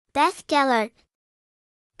Beth Gellert.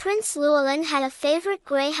 Prince Llewellyn had a favorite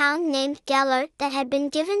greyhound named Gellert that had been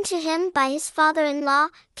given to him by his father-in-law,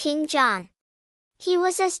 King John. He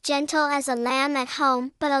was as gentle as a lamb at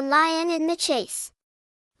home but a lion in the chase.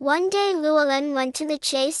 One day Llewellyn went to the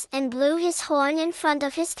chase and blew his horn in front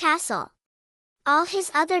of his castle. All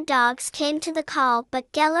his other dogs came to the call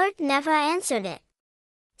but Gellert never answered it.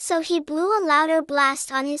 So he blew a louder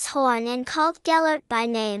blast on his horn and called Gellert by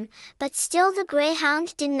name, but still the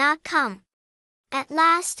greyhound did not come. At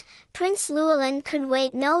last, Prince Llewellyn could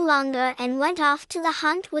wait no longer and went off to the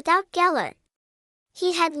hunt without Gellert.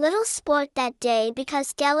 He had little sport that day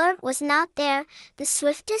because Gellert was not there, the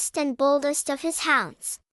swiftest and boldest of his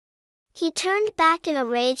hounds. He turned back in a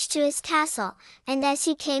rage to his castle, and as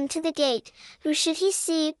he came to the gate, who should he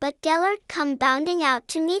see but Gellert come bounding out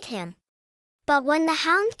to meet him. But when the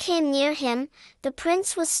hound came near him, the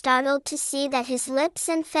prince was startled to see that his lips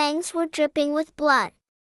and fangs were dripping with blood.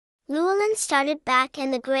 Llewellyn started back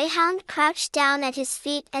and the greyhound crouched down at his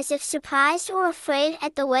feet as if surprised or afraid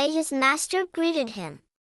at the way his master greeted him.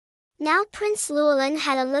 Now Prince Llewellyn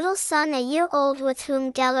had a little son a year old with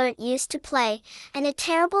whom Gellert used to play, and a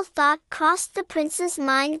terrible thought crossed the prince's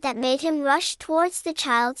mind that made him rush towards the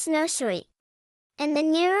child's nursery. And the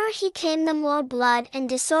nearer he came the more blood and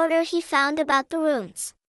disorder he found about the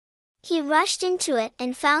rooms. He rushed into it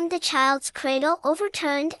and found the child's cradle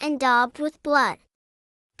overturned and daubed with blood.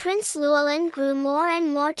 Prince Llewellyn grew more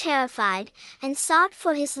and more terrified, and sought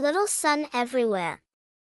for his little son everywhere.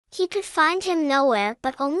 He could find him nowhere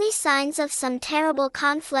but only signs of some terrible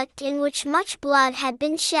conflict in which much blood had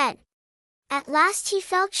been shed. At last he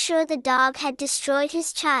felt sure the dog had destroyed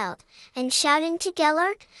his child, and shouting to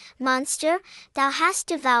Gellert, "Monster, thou hast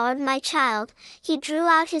devoured my child," he drew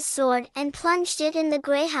out his sword and plunged it in the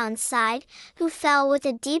greyhound's side, who fell with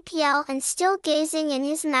a deep yell and still gazing in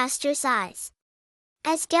his master's eyes.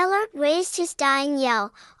 As Gellert raised his dying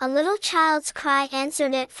yell, a little child's cry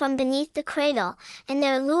answered it from beneath the cradle, and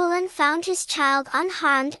there Llewellyn found his child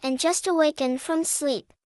unharmed and just awakened from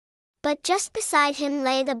sleep. But just beside him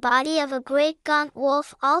lay the body of a great gaunt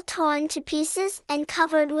wolf all torn to pieces and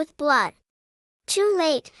covered with blood. Too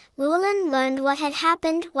late, Llewellyn learned what had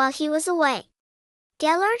happened while he was away.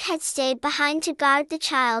 Gellert had stayed behind to guard the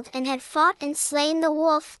child and had fought and slain the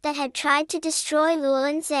wolf that had tried to destroy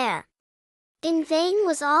Llewellyn's heir. In vain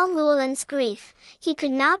was all Llewellyn's grief, he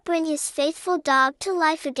could not bring his faithful dog to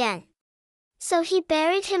life again. So he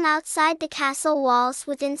buried him outside the castle walls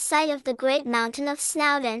within sight of the great mountain of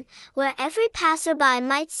Snowdon, where every passer-by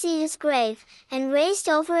might see his grave, and raised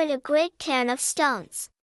over it a great cairn of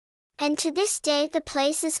stones. And to this day the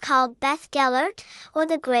place is called Beth Gellert, or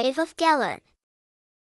the grave of Gellert.